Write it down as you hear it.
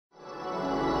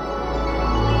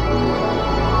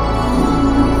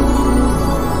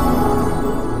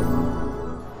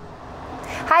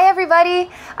everybody.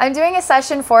 I'm doing a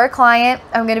session for a client.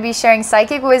 I'm going to be sharing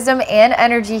psychic wisdom and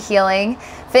energy healing.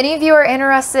 If any of you are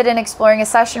interested in exploring a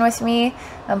session with me,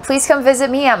 please come visit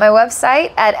me at my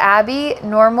website at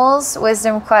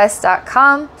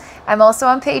abbeynormalswisdomquest.com. I'm also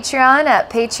on Patreon at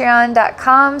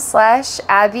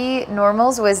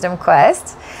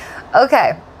patreon.com/abbeynormalswisdomquest.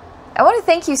 Okay, I want to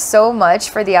thank you so much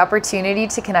for the opportunity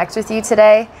to connect with you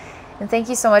today. And thank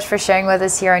you so much for sharing with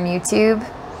us here on YouTube.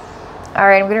 All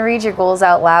right, I'm going to read your goals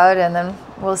out loud and then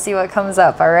we'll see what comes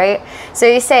up, all right? So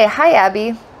you say, "Hi,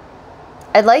 Abby.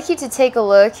 I'd like you to take a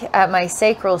look at my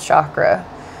sacral chakra.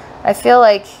 I feel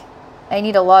like I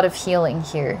need a lot of healing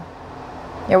here.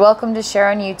 You're welcome to share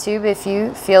on YouTube if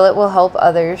you feel it will help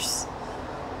others.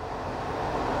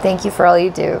 Thank you for all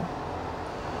you do."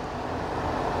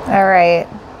 All right,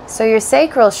 so your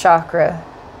sacral chakra,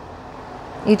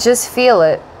 you just feel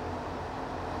it.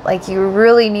 Like you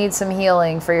really need some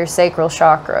healing for your sacral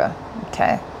chakra.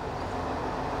 Okay.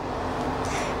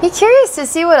 Be curious to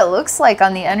see what it looks like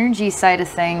on the energy side of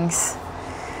things.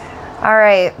 All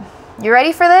right. You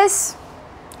ready for this?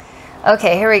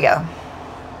 Okay, here we go.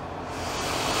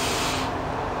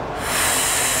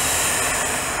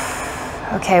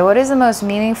 Okay, what is the most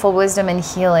meaningful wisdom and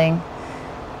healing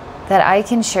that I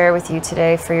can share with you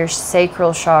today for your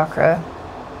sacral chakra?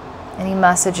 Any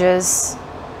messages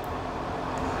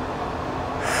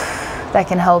that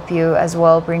can help you as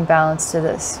well bring balance to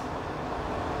this?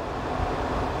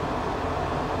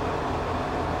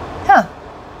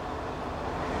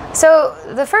 So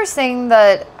the first thing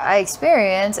that I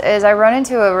experience is I run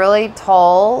into a really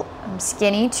tall,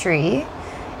 skinny tree,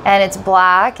 and it's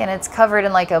black and it's covered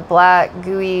in like a black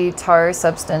gooey tar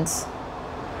substance.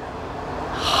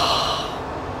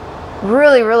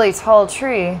 Really, really tall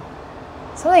tree.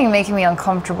 Something making me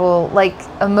uncomfortable, like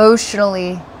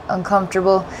emotionally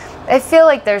uncomfortable. I feel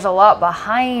like there's a lot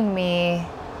behind me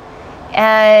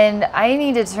and I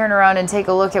need to turn around and take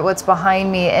a look at what's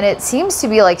behind me, and it seems to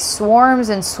be like swarms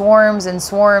and swarms and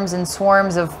swarms and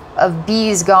swarms of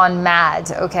bees gone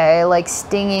mad, okay, like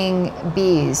stinging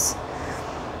bees.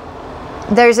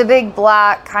 There's a big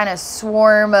black kind of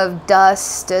swarm of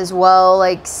dust as well,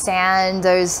 like sand.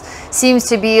 There's seems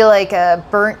to be like a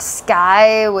burnt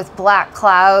sky with black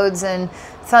clouds and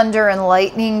thunder and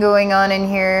lightning going on in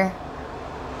here.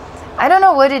 I don't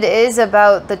know what it is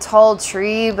about the tall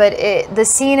tree, but the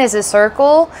scene is a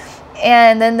circle,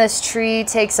 and then this tree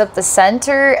takes up the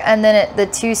center, and then the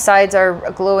two sides are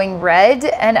glowing red,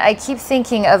 and I keep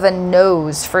thinking of a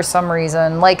nose for some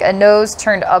reason, like a nose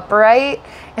turned upright,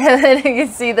 and then you can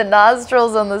see the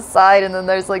nostrils on the side, and then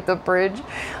there's like the bridge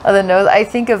of the nose. I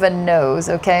think of a nose,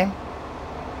 okay?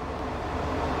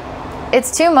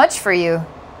 It's too much for you.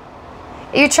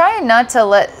 You're trying not to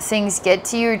let things get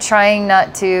to you. You're trying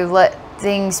not to let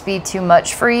things be too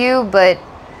much for you, but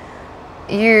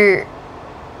you're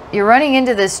running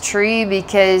into this tree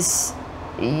because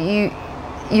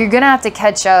you're gonna have to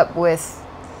catch up with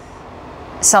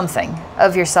something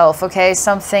of yourself, okay?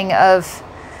 Something of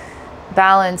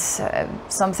balance,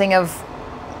 something of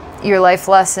your life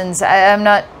lessons. I'm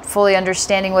not fully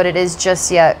understanding what it is just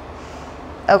yet.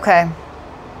 Okay.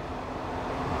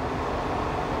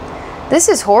 This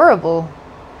is horrible.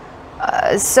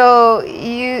 So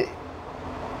this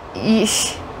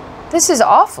is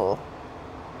awful.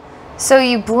 So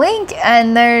you blink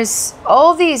and there's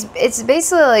all these, it's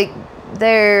basically like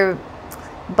they're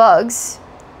bugs,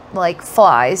 like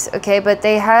flies, okay? But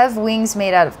they have wings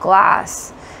made out of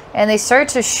glass, and they start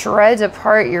to shred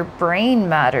apart your brain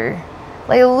matter.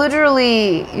 Like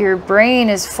literally your brain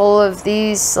is full of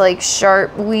these like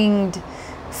sharp winged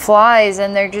flies,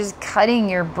 and they're just cutting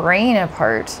your brain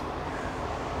apart,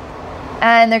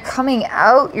 and they're coming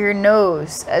out your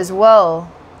nose as well,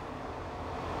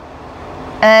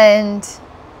 and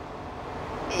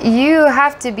you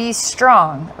have to be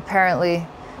strong, apparently.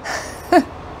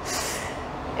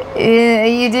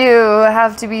 You do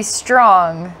have to be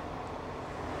strong.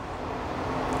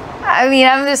 I mean,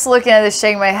 I'm just looking at this,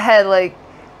 shaking my head like,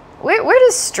 where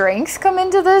does strength come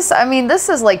into this? I mean, this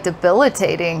is like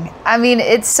debilitating. I mean,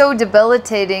 it's so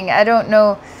debilitating. I don't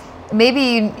know.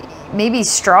 Maybe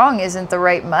strong isn't the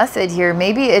right method here.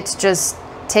 Maybe it's just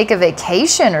take a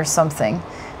vacation or something.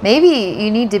 Maybe you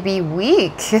need to be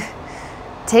weak.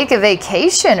 Take a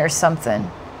vacation or something.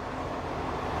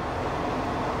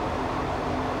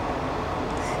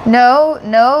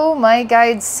 No, my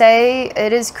guides say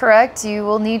it is correct. You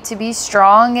will need to be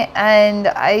strong, and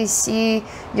I see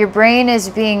your brain is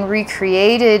being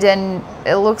recreated, and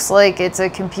it looks like it's a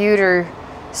computer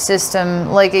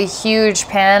system, like a huge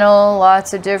panel,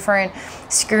 lots of different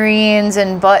screens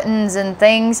and buttons and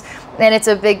things, and it's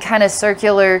a big kind of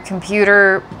circular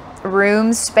computer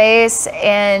room space,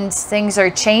 and things are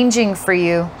changing for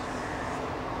you.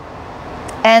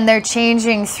 And they're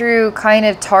changing through kind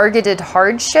of targeted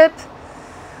hardship.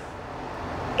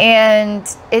 And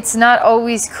it's not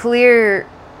always clear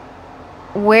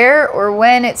where or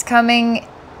when it's coming.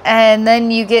 And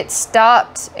then you get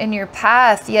stopped in your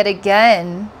path yet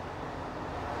again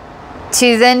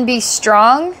to then be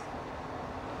strong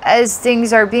as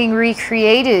things are being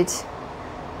recreated.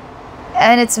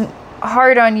 And it's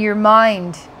hard on your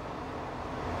mind.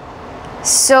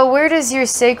 So where does your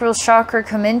sacral chakra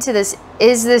come into this?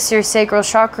 Is this your sacral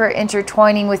chakra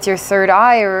intertwining with your third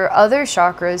eye or other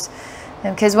chakras?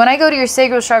 Because when I go to your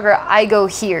sacral chakra, I go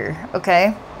here,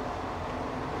 okay?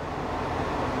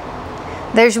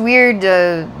 There's weird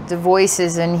the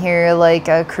voices in here,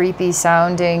 like creepy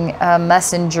sounding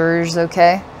messengers,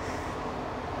 okay?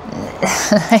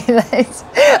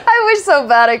 I wish so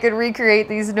bad I could recreate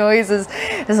these noises.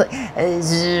 It's like, I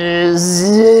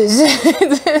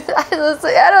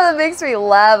don't know, it makes me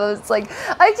laugh. It's like,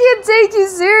 I can't take you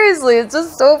seriously. It's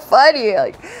just so funny.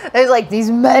 Like, there's like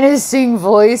these menacing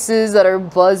voices that are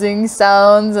buzzing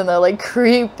sounds, and they're like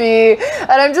creepy.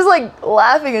 And I'm just like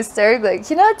laughing hysterically. Like,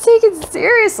 you're not taken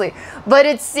seriously. But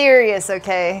it's serious,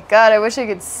 okay? God, I wish I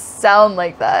could sound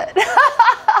like that.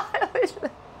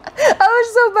 I wish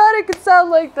so bad I could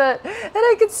sound like that. And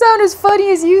I could sound as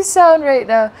funny as you sound right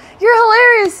now. You're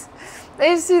hilarious.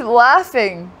 I just keep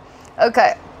laughing.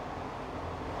 Okay.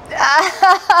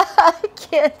 I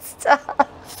can't stop.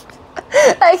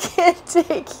 I can't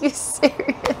take you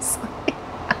seriously.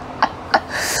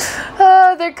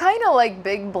 They're kind of like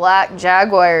big black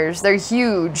jaguars. They're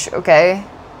huge, okay?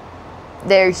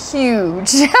 They're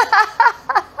huge.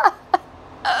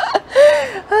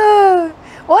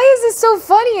 Why is it so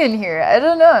funny in here? I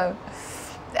don't know.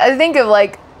 I think of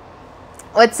like,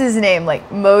 what's his name? Like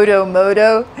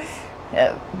Moto.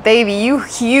 Baby, you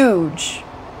huge.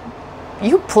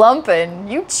 You plumping.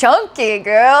 You chunky,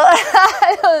 girl.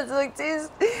 It's like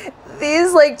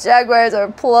these like jaguars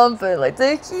are plumping. Like,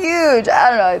 they're huge. I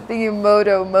don't know. I'm thinking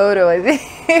Moto. I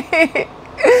think.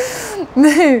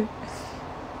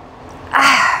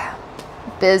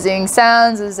 Buzzing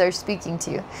sounds as they're speaking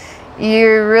to you.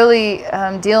 You're really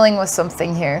dealing with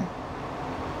something here.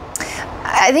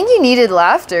 I think you needed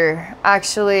laughter,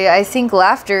 actually. I think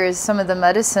laughter is some of the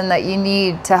medicine that you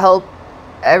need to help.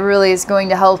 It really is going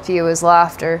to help you, is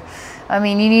laughter. I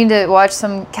mean, you need to watch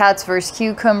some Cats vs.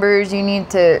 Cucumbers. You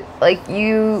need to, like,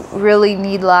 you really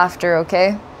need laughter,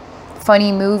 okay?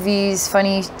 Funny movies,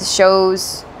 funny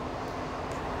shows.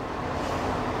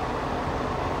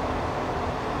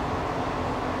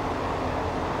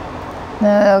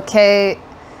 Okay,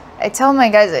 I tell my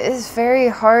guys, it's very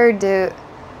hard to,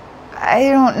 I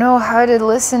don't know how to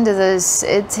listen to this.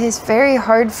 It is very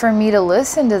hard for me to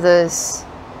listen to this.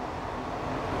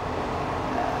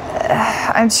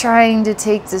 I'm trying to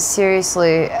take this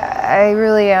seriously. I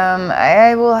really am.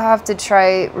 I will have to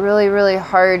try really, really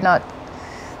hard not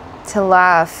to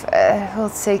laugh. I will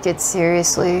take it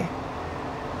seriously.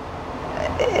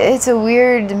 It's a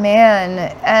weird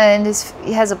man, and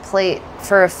he has a plate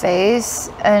for a face,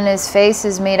 and his face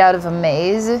is made out of a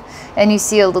maze, and you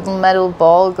see a little metal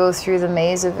ball go through the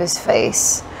maze of his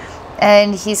face.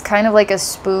 And he's kind of like a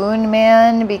spoon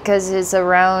man, because it's a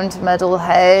round metal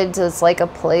head, so it's like a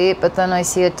plate, but then I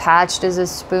see attached as a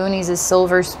spoon, he's a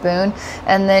silver spoon,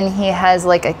 and then he has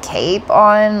like a cape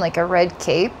on, like a red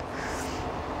cape,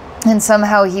 and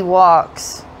somehow he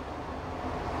walks.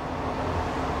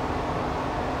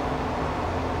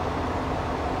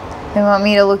 They want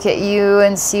me to look at you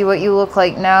and see what you look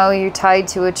like now. You're tied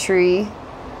to a tree.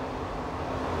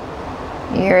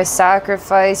 You're a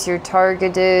sacrifice. You're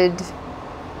targeted.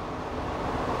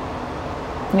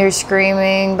 You're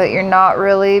screaming, but you're not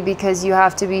really, because you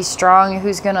have to be strong.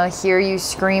 Who's gonna hear you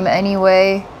scream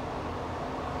anyway?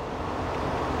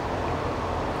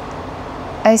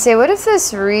 I say, what if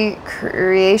this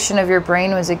recreation of your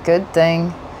brain was a good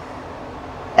thing?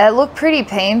 It looked pretty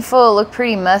painful. It looked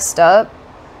pretty messed up.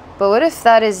 But what if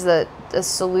that is the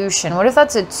solution? What if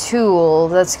that's a tool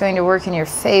that's going to work in your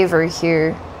favor here?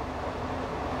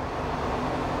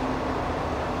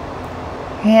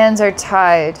 Your hands are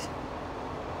tied.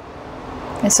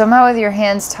 And somehow with your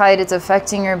hands tied, it's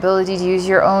affecting your ability to use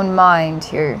your own mind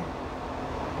here.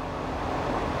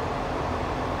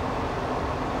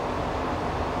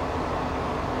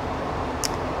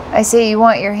 I say you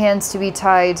want your hands to be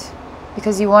tied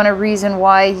because you want a reason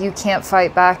why you can't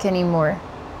fight back anymore.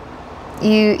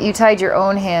 You tied your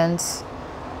own hands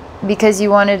because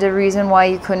you wanted a reason why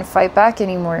you couldn't fight back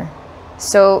anymore.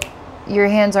 So your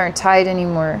hands aren't tied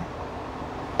anymore.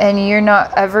 And you're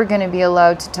not ever going to be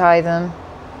allowed to tie them.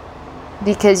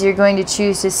 because you're going to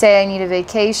choose to say, I need a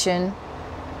vacation,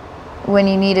 when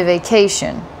you need a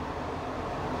vacation.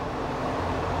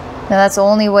 And that's the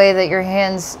only way that your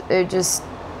hands just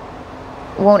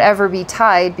won't ever be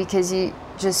tied, because you're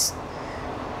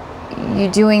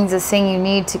doing the thing you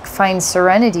need to find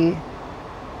serenity.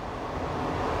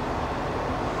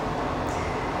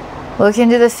 Look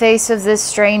into the face of this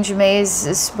strange maze,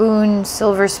 this spoon,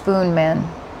 silver spoon man.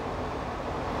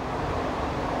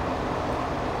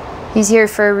 He's here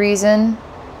for a reason.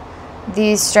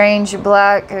 These strange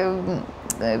black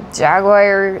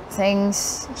jaguar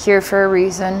things here for a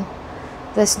reason.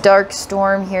 This dark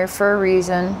storm here for a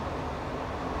reason.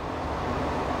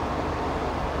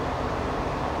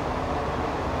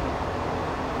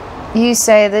 You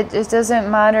say that it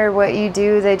doesn't matter what you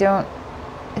do, it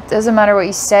doesn't matter what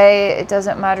you say, it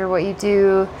doesn't matter what you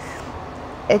do.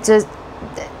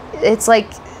 It's like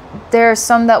there are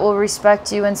some that will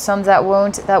respect you and some that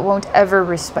won't ever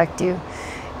respect you.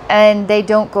 And they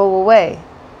don't go away.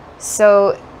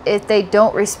 So if they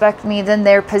don't respect me, then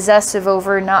they're possessive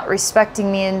over not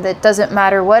respecting me, and that doesn't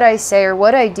matter what I say or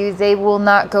what I do, they will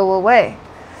not go away.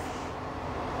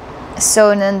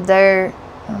 So then they're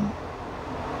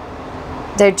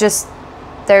just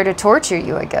there to torture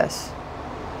you, I guess.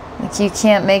 Like, you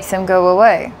can't make them go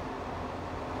away.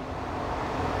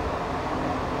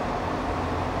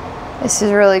 This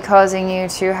is really causing you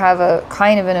to have a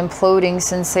kind of an imploding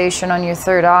sensation on your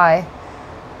third eye.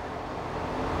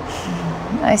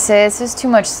 I say, it's just too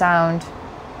much sound.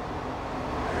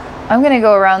 I'm going to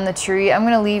go around the tree. I'm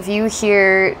going to leave you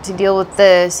here to deal with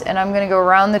this, and I'm going to go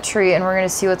around the tree, and we're going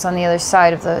to see what's on the other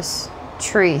side of this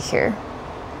tree here.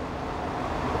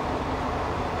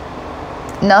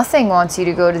 Nothing wants you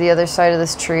to go to the other side of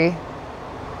this tree.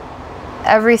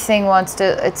 Everything wants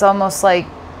to, it's almost like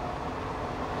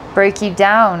break you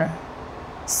down.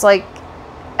 It's like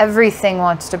everything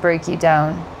wants to break you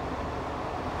down.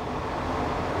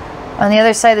 On the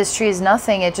other side of this tree is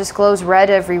nothing. It just glows red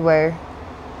everywhere.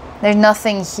 There's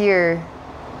nothing here.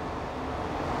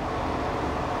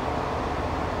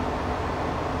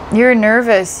 You're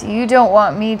nervous. You don't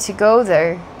want me to go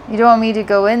there. You don't want me to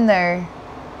go in there.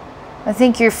 I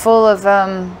think you're full of,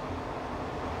 I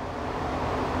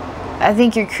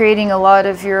think you're creating a lot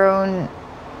of your own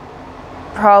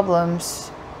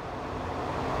problems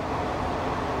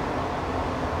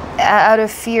out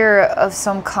of fear of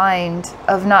some kind,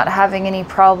 of not having any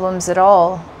problems at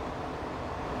all.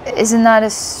 Isn't that a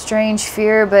strange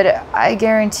fear? But I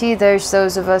guarantee there's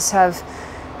those of us have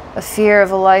a fear of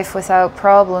a life without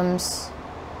problems.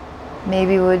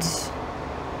 Maybe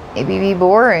be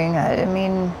boring. I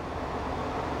mean,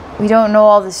 we don't know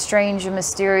all the strange and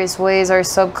mysterious ways our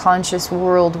subconscious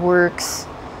world works.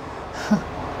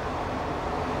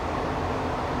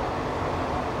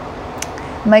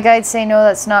 My guides say, no,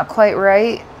 that's not quite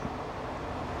right.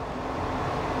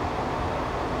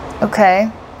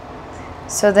 Okay.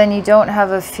 So then you don't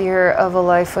have a fear of a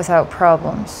life without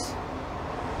problems.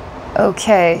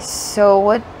 Okay, so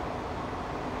what?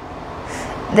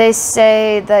 They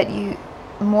say that you,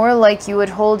 more like you would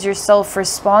hold yourself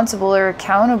responsible or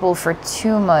accountable for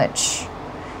too much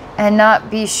and not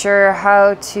be sure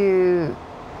how to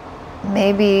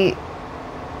maybe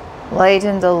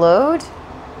lighten the load,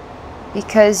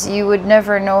 because you would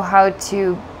never know how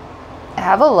to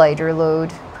have a lighter load,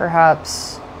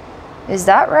 perhaps. Is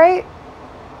that right?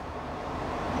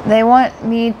 They want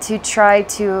me to try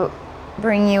to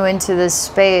bring you into this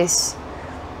space,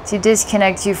 to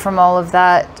disconnect you from all of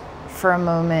that for a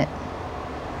moment.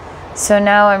 So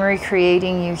now I'm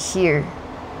recreating you here.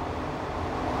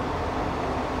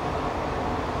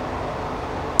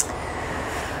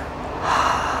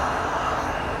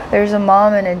 There's a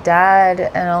mom and a dad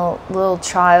and a little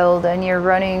child, and you're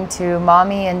running to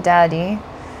mommy and daddy,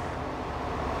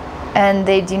 and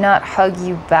they do not hug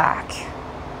you back.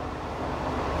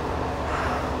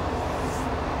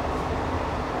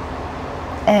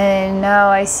 And now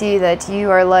I see that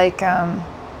you are like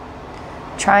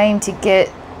trying to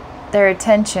get their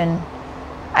attention.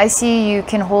 I see you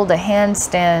can hold a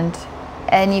handstand,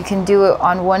 and you can do it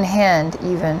on one hand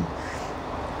even.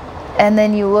 And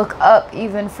then you look up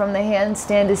even from the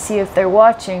handstand to see if they're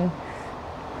watching,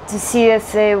 to see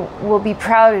if they will be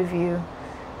proud of you.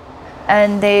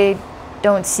 And they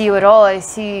don't see you at all. I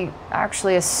see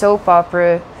actually a soap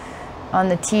opera on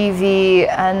the TV,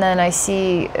 and then I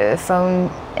see a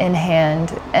phone in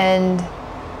hand. And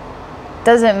it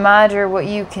doesn't matter what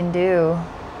you can do.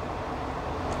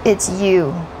 It's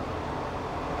you.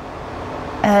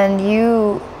 And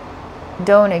you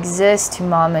don't exist to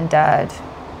mom and dad.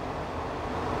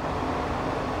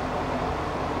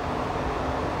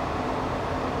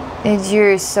 And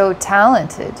you're so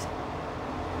talented.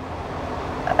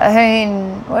 I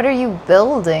mean, what are you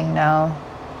building now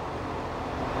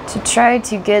to try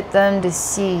to get them to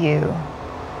see you?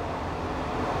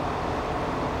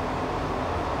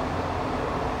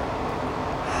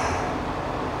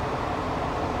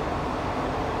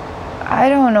 I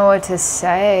don't know what to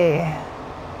say.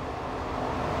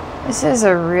 This is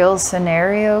a real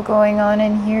scenario going on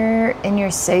in here, in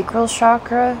your sacral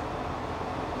chakra.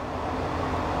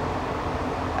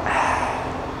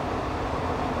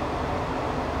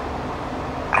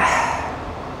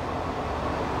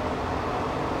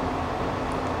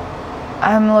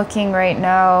 I'm looking right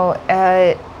now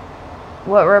at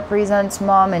what represents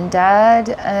mom and dad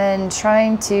and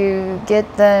trying to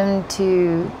get them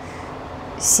to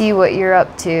see what you're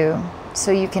up to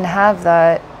so you can have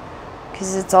that,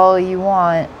 because it's all you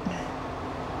want.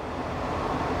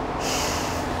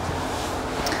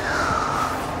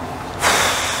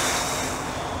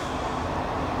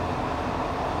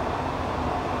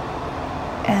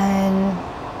 And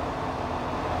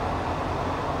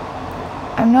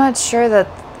I'm not sure that,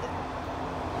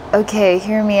 okay,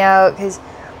 hear me out, because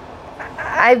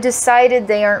I've decided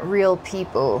they aren't real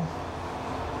people.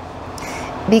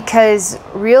 Because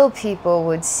real people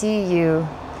would see you.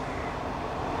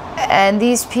 And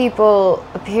these people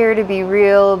appear to be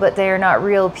real, but they are not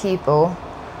real people.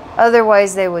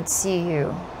 Otherwise, they would see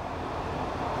you.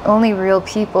 Only real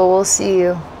people will see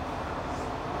you.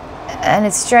 And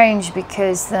it's strange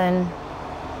because then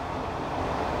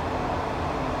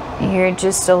you're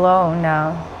just alone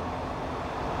now.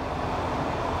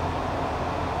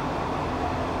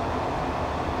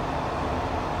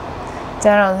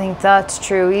 I don't think that's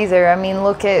true either. I mean,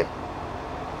 look at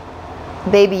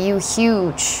baby you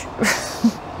huge.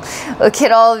 Look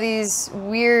at all these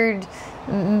weird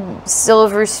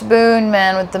silver spoon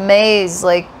man with the maze.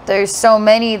 Like, there's so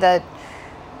many that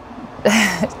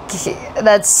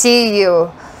that see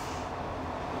you.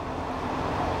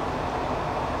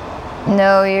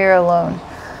 No, you're alone.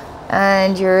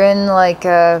 And you're in like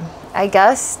a, I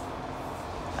guess,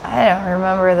 I don't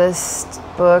remember this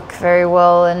book very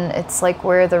well, and it's like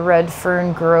where the red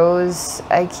fern grows.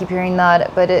 I keep hearing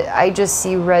that, but I just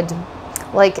see red,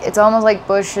 like it's almost like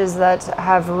bushes that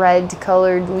have red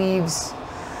colored leaves,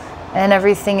 and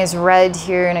everything is red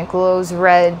here, and it glows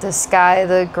red. The sky,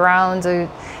 the ground,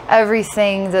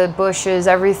 everything, the bushes,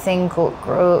 everything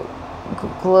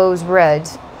glows red.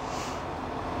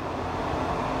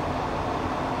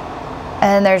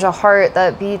 And there's a heart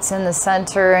that beats in the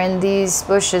center, and these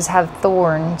bushes have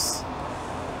thorns.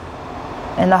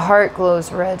 And the heart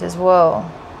glows red as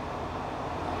well.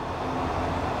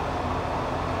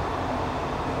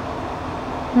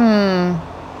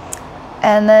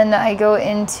 And then I go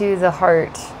into the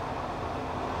heart.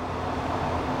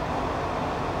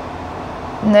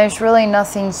 And there's really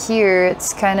nothing here.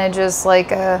 It's kind of just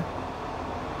like a...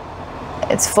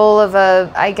 It's full of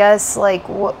a, I guess, like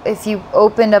if you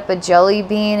opened up a jelly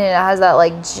bean and it has that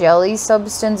like jelly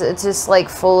substance, it's just like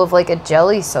full of like a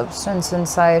jelly substance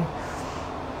inside.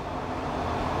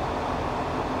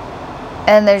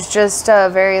 And there's just a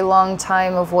very long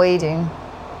time of waiting.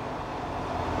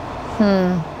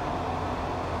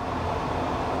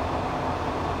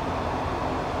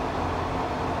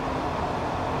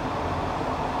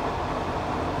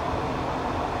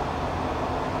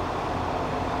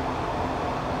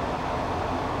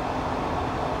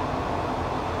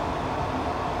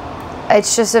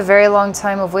 It's just a very long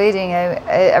time of waiting.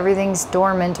 Everything's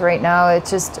dormant right now. It's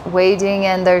just waiting,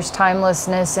 and there's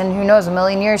timelessness, and who knows, a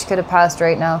million years could have passed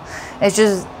right now. It's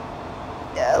just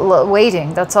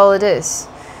waiting. That's all it is.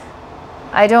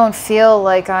 I don't feel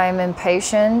like I'm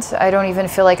impatient. I don't even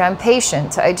feel like I'm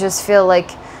patient. I just feel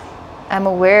like I'm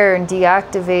aware and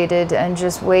deactivated and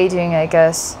just waiting, I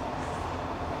guess.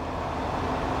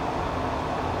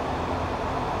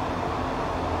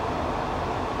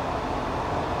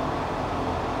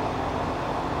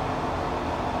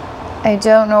 I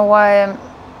don't know why I'm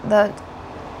that.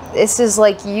 This is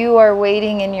like you are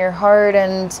waiting in your heart,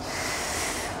 and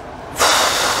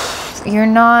you're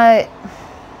not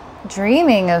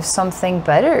dreaming of something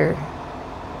better.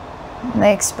 And I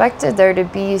expected there to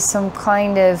be some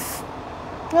kind of,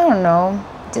 I don't know,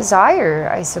 desire,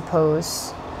 I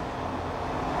suppose.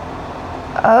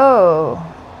 Oh,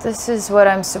 this is what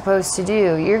I'm supposed to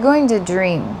do. You're going to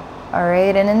dream, all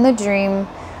right? And in the dream,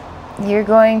 you're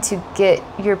going to get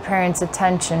your parents'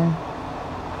 attention.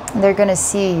 They're going to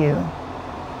see you.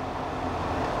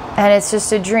 And it's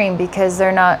just a dream because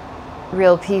they're not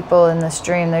real people in this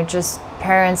dream. They're just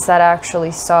parents that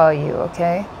actually saw you,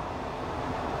 okay?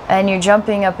 And you're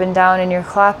jumping up and down and you're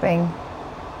clapping.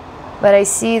 But I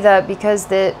see that because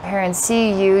the parents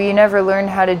see you, you never learn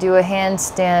how to do a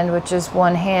handstand with just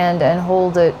one hand and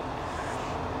hold it.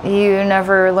 You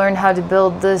never learn how to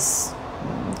build this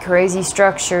crazy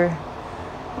structure.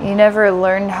 You never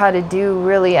learned how to do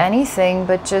really anything,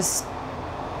 but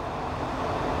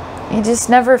you just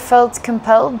never felt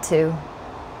compelled to.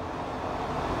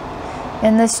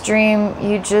 In this dream,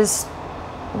 you just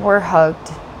were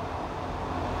hugged.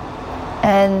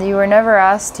 And you were never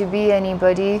asked to be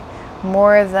anybody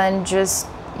more than just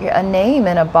a name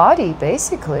and a body,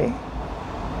 basically.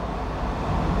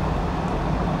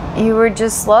 You were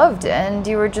just loved, and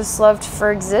you were just loved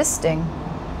for existing.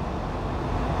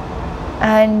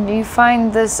 And you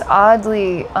find this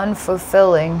oddly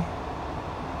unfulfilling.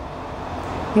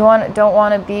 You don't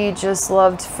want to be just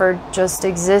loved for just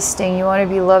existing. You want to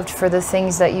be loved for the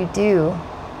things that you do.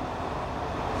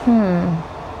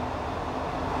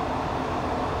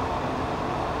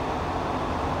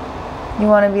 You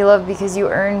want to be loved because you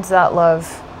earned that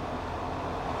love.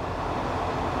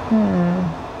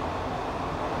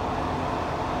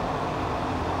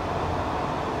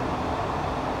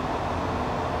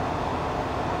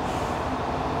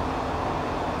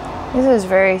 This is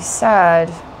very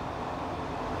sad.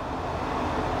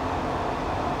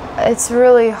 It's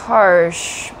really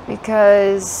harsh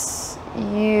because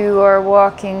you are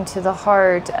walking to the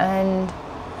heart, and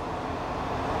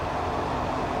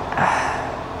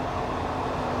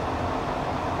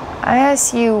I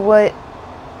ask you what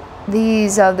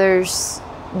these others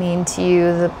mean to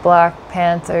you, the Black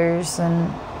Panthers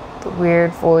and the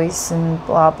weird voice and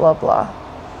blah blah blah.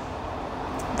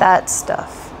 That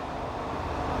stuff.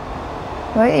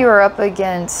 What you were up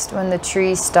against when the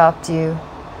tree stopped you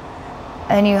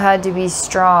and you had to be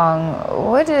strong.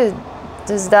 What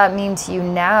does that mean to you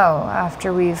now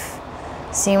after we've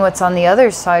seen what's on the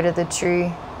other side of the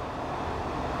tree?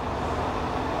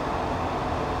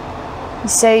 You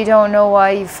say you don't know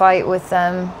why you fight with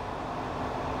them,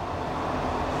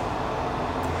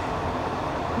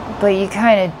 but you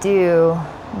kind of do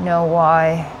know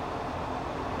why.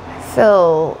 I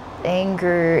feel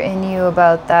anger in you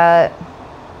about that.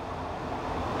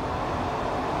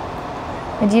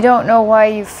 And you don't know why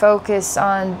you focus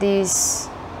on these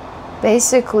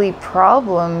basically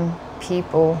problem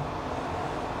people.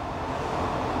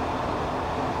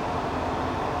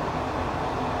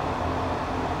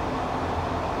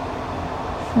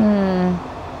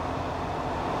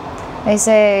 I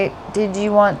say, did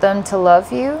you want them to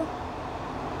love you?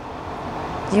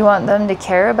 Do you want them to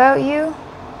care about you?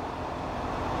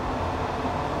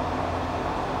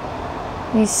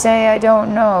 You say, I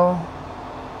don't know.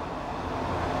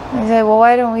 I say, well,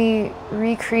 why don't we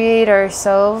recreate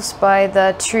ourselves by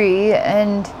the tree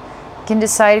and you can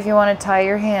decide if you want to tie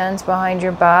your hands behind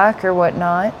your back or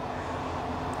whatnot.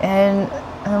 And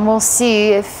we'll see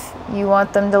if you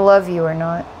want them to love you or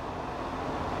not.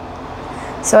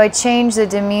 So I change the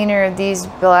demeanor of these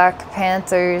Black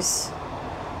Panthers,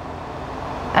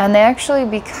 and they actually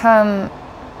become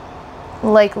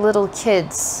like little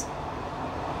kids.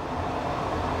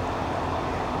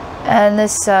 And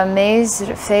this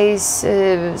maze-faced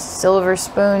silver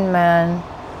spoon man,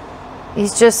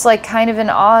 he's just like kind of an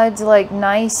odd, like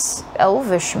nice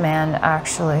elvish man,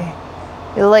 actually.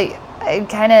 Like, I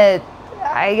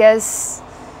guess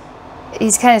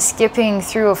he's kind of skipping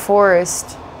through a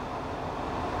forest.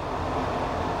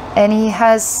 And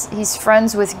he's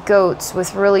friends with goats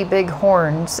with really big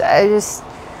horns. And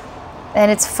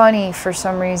it's funny for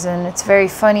some reason. It's very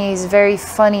funny. He's a very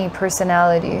funny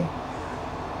personality.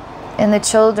 And the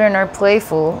children are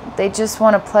playful. They just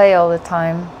want to play all the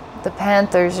time. The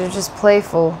panthers are just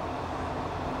playful.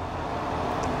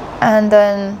 And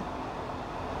then,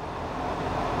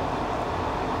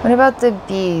 what about the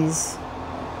bees?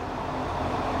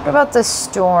 What about the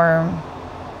storm?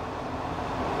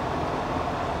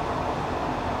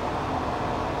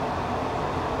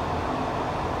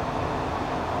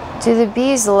 Do the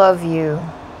bees love you?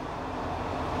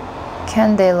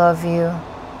 Can they love you?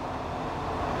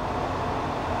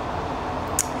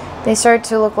 They start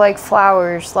to look like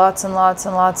flowers, lots and lots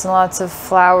and lots and lots of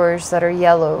flowers that are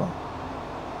yellow.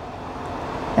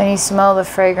 And you smell the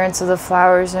fragrance of the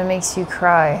flowers and it makes you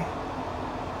cry.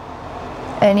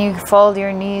 And you fall to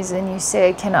your knees and you say,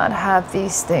 I cannot have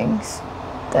these things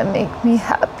that make me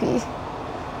happy.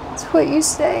 That's what you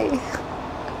say.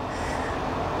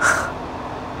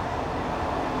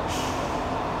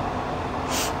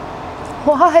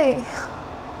 Why?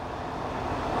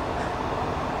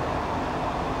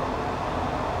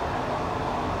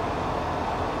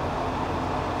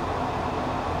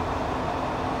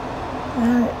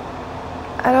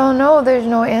 I don't know, there's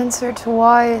no answer to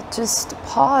why it just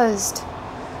paused.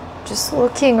 Just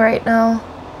looking right now.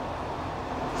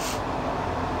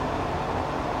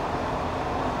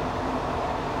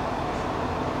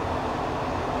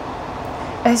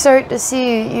 I start to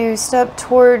see you step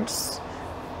towards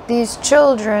these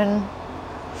children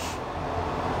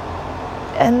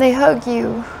and they hug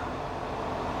you,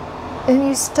 and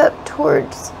you step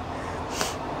towards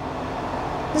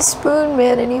the spoon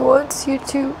man and he wants you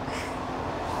to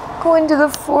go into the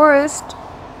forest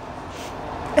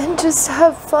and just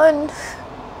have fun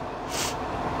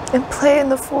and play in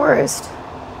the forest.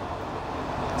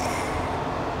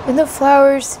 And the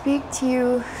flowers speak to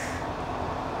you,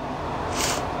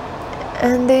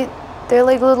 and they're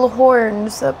like little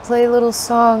horns that play little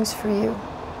songs for you.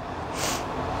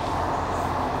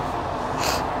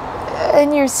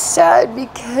 And you're sad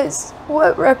because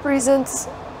what represents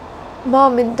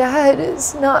mom and dad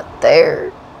is not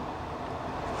there.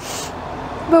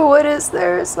 But what is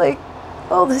there is like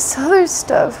all this other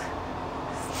stuff.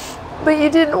 But you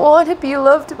didn't want to be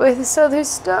loved by this other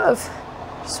stuff.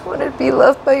 You just wanted to be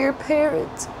loved by your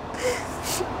parents.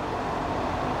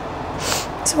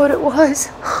 That's what it was.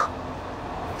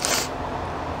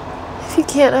 If you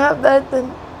can't have that,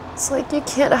 then it's like you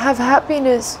can't have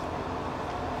happiness.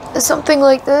 Something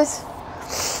like this.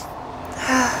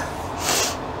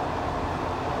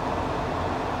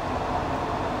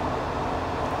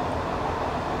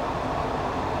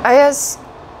 I ask,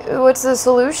 what's the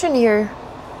solution here?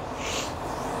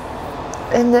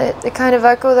 And the kind of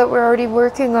echo that we're already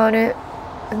working on it.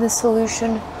 And the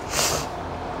solution.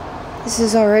 This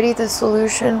is already the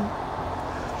solution.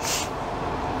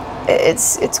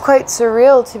 It's quite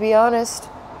surreal, to be honest.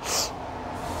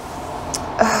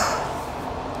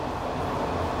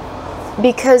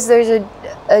 Because there's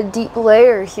a deep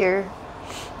layer here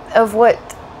of what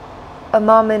a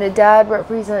mom and a dad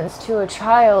represents to a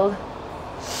child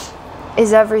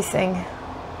is everything.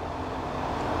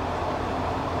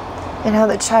 And how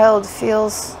the child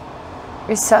feels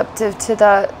receptive to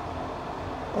that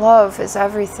love is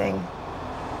everything.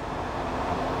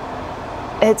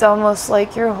 It's almost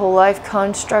like your whole life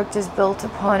construct is built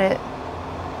upon it.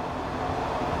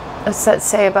 What's that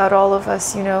say about all of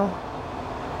us, you know?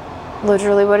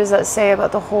 Literally, what does that say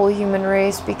about the whole human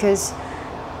race? Because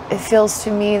it feels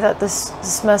to me that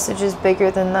this message is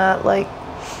bigger than that. Like,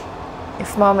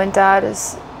 if mom and dad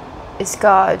is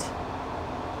God,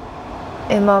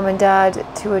 and mom and dad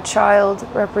to a child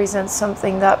represents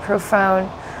something that profound,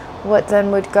 what then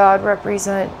would God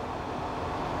represent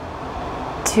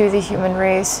to the human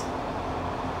race?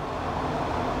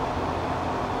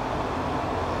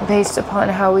 Based upon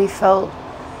how we felt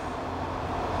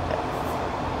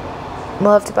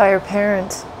loved by our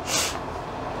parents.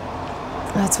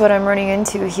 That's what I'm running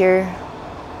into here.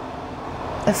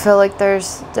 I feel like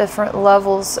there's different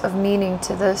levels of meaning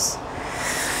to this.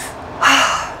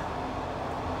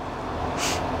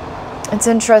 It's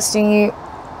interesting,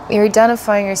 you're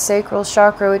identifying your sacral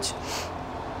chakra, which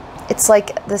it's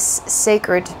like this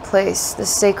sacred place,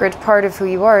 this sacred part of who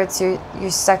you are. It's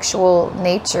your sexual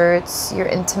nature. It's your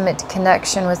intimate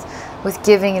connection with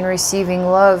giving and receiving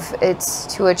love. It's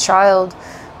to a child,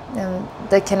 and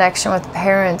the connection with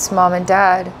parents, mom and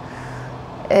dad.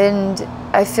 And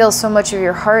I feel so much of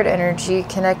your heart energy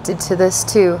connected to this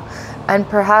too. And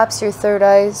perhaps your third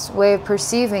eye's way of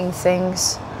perceiving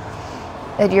things.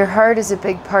 And your heart is a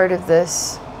big part of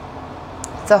this.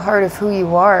 The heart of who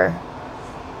you are.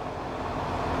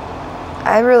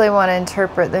 I really want to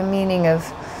interpret the meaning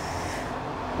of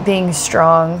being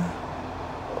strong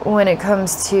when it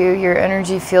comes to your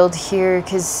energy field here,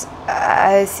 because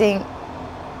I think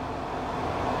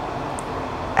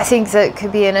that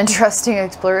could be an interesting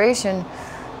exploration,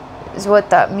 is what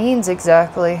that means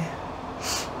exactly.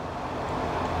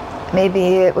 Maybe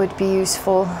it would be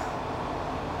useful.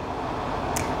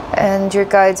 And your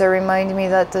guides are reminding me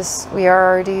that there's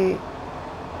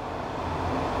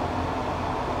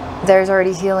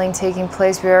already healing taking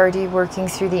place. We're already working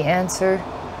through the answer.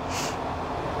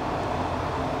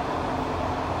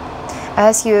 I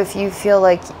ask you if you feel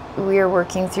like we are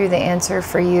working through the answer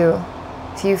for you.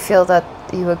 If you feel that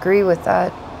you agree with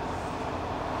that.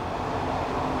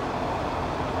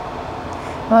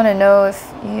 I want to know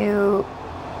if you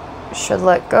should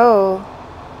let go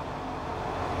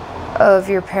of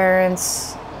your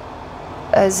parents,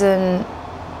 as in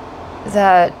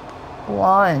that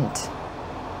want.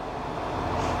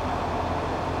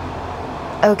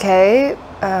 Okay,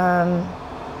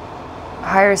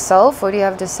 higher self, what do you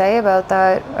have to say about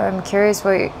that? I'm curious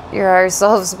what your higher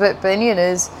self's opinion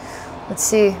is. Let's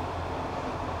see.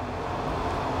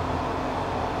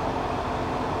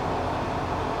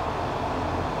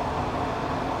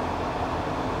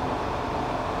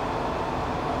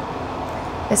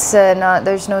 It's not,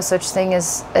 there's no such thing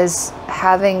as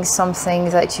having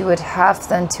something that you would have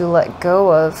then to let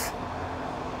go of.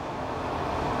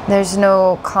 There's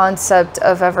no concept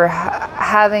of ever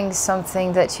having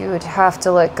something that you would have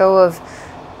to let go of.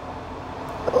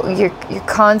 Your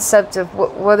concept of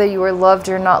whether you were loved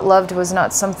or not loved was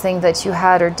not something that you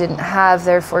had or didn't have,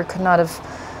 therefore could not have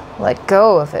let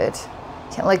go of it.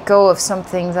 You can't let go of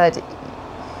something that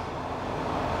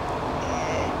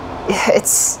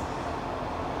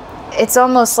it's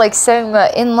almost like saying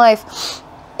that in life,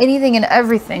 anything and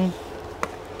everything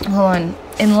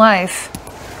in life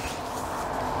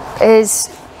is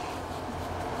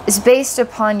based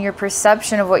upon your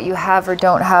perception of what you have or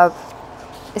don't have.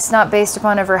 It's not based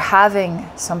upon ever having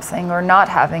something or not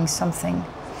having something.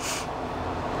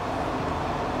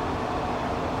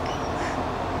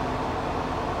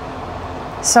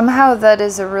 Somehow that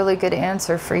is a really good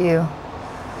answer for you.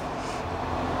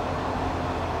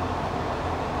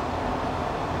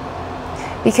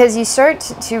 Because you start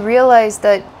to realize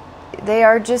that they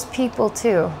are just people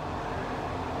too.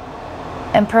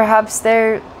 And perhaps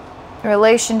their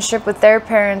relationship with their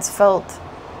parents felt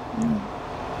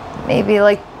maybe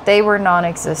like they were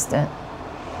non-existent.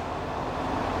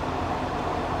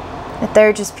 That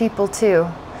they're just people too.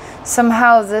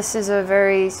 Somehow this is a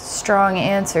very strong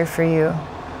answer for you.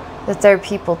 That they're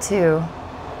people too.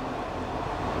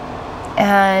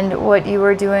 And what you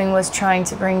were doing was trying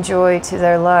to bring joy to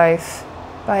their life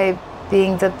by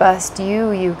being the best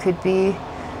you could be.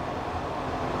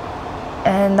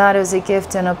 And that is a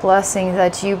gift and a blessing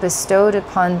that you bestowed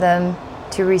upon them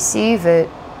to receive it.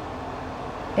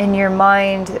 In your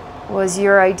mind was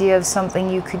your idea of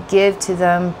something you could give to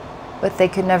them, but they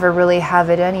could never really have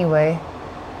it anyway.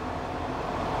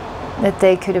 That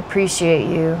they could appreciate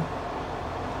you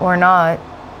or not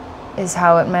is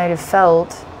how it might have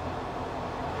felt.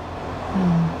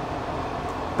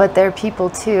 But they're people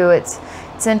too. It's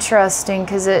interesting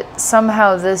because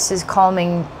somehow this is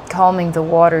calming the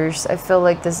waters. I feel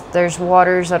like there's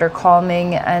waters that are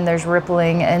calming and there's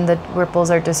rippling and the ripples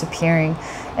are disappearing.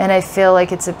 And I feel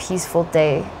like it's a peaceful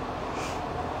day.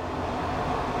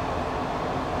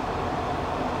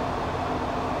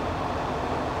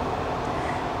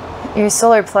 Your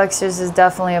solar plexus is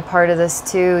definitely a part of this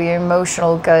too, your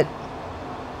emotional gut.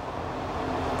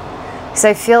 Because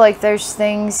I feel like there's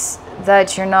things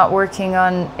that you're not working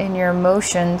on in your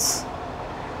emotions.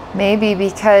 Maybe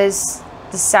because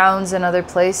the sounds in other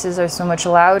places are so much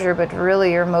louder, but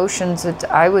really your emotions,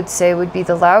 I would say, would be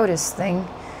the loudest thing.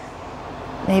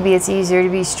 Maybe it's easier to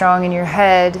be strong in your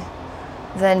head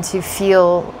than to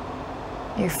feel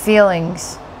your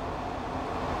feelings.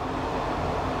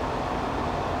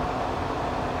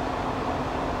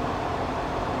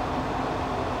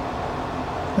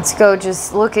 Let's go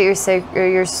just look at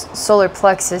your solar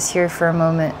plexus here for a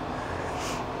moment.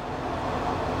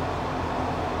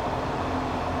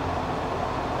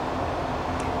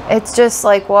 It's just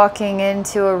like walking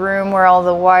into a room where all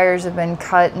the wires have been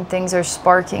cut and things are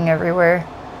sparking everywhere.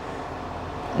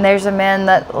 And there's a man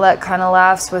that kind of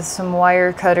laughs with some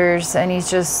wire cutters and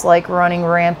he's just like running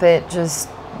rampant, just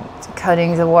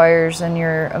cutting the wires in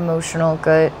your emotional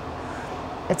gut.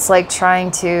 It's like trying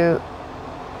to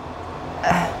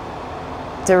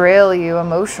derail you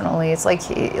emotionally. It's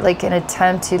like an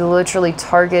attempt to literally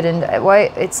target, and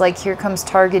it's like here comes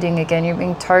targeting again. You're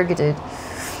being targeted.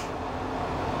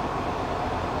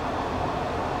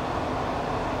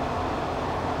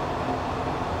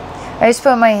 I just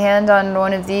put my hand on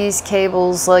one of these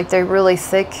cables, like they're really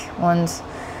thick ones,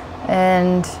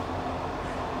 and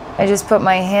I just put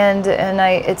my hand and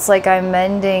it's like I'm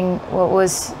mending what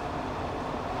was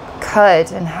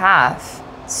cut in half.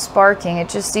 Sparking. It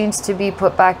just needs to be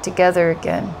put back together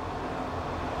again.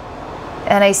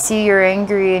 And I see you're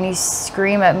angry and you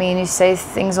scream at me and you say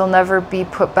things will never be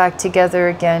put back together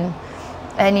again.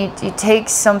 And you take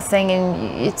something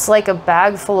and it's like a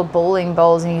bag full of bowling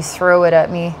balls and you throw it at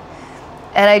me.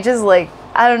 And I just like,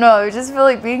 I don't know, I just feel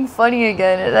like being funny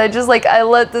again. And I just like, I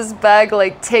let this bag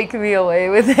like take me away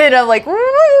with it. I'm like,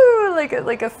 woo,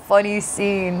 like a funny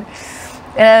scene.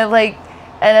 And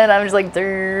then I'm just like,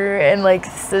 and like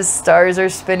the stars are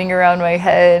spinning around my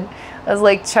head. I was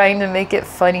like trying to make it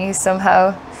funny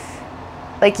somehow.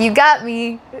 Like, you got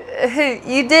me.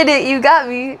 You did it. You got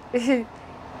me.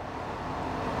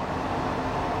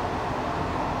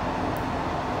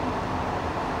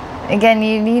 Again,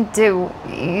 you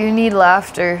need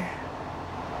laughter.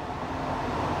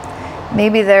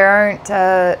 Maybe there aren't,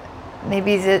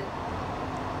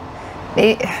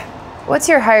 what's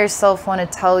your higher self want to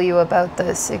tell you about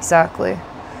this exactly?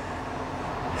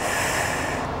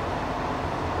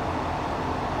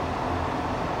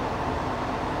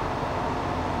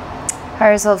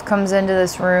 higher self comes into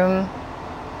this room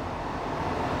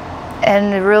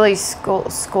and really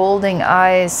scolding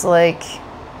eyes, like,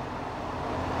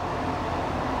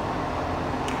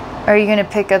 are you going to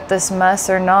pick up this mess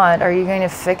or not? Are you going to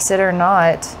fix it or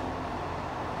not?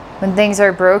 When things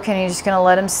are broken, you're just going to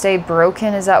let them stay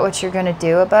broken? Is that what you're going to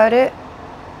do about it?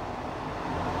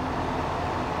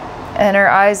 And her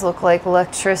eyes look like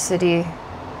electricity.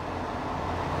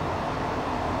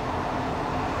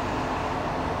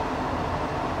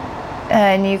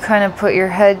 And you kind of put your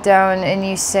head down and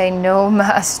you say, no,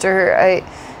 master,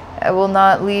 I will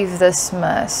not leave this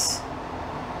mess.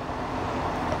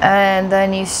 And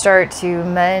then you start to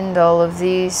mend all of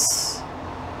these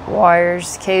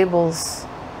wires, cables,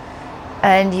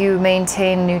 and you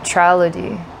maintain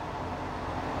neutrality.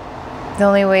 The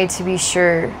only way to be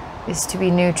sure is to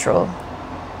be neutral.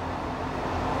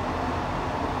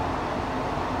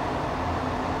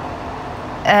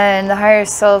 And the higher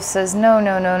self says, no,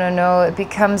 no, no, no, no. It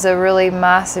becomes a really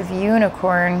massive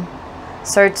unicorn,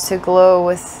 starts to glow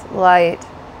with light,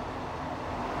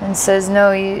 and says,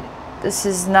 no, this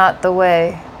is not the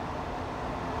way.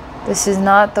 This is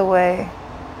not the way.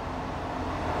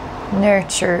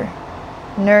 Nurture.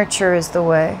 Nurture is the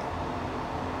way.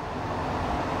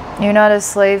 You're not a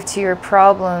slave to your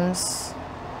problems.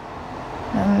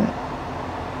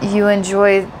 You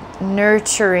enjoy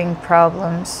nurturing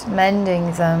problems,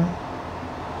 mending them.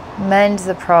 Mend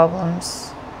the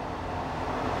problems.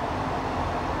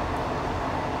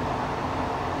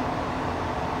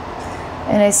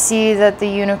 And I see that the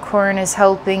unicorn is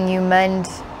helping you mend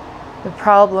the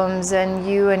problems, and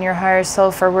you and your higher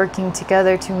self are working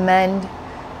together to mend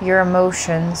your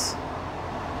emotions.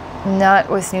 Not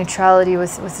with neutrality,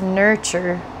 with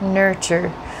nurture.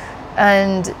 Nurture.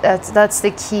 And that's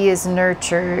the key, is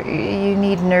nurture. You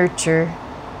need nurture.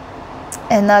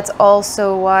 And that's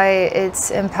also why it's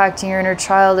impacting your inner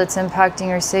child. It's impacting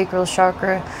your sacral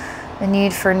chakra. A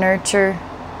need for nurture.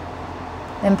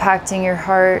 Impacting your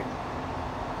heart.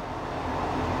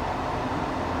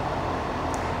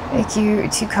 Make you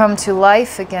to come to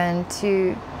life again.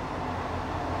 To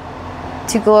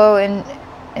glow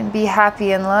and be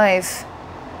happy in life.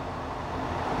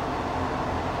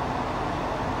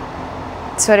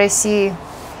 That's what I see.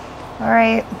 All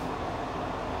right.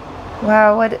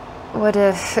 Wow, what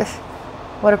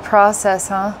a process,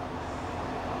 huh?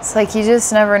 It's like you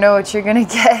just never know what you're gonna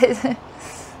get.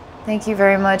 Thank you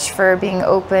very much for being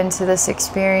open to this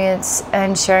experience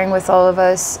and sharing with all of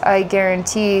us. I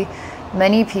guarantee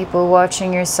many people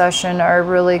watching your session are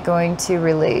really going to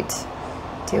relate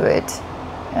to it,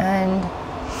 and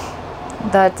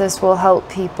that this will help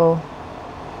people.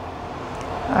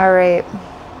 All right.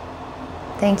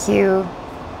 Thank you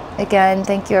again.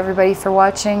 Thank you everybody for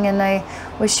watching, and I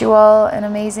wish you all an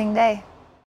amazing day.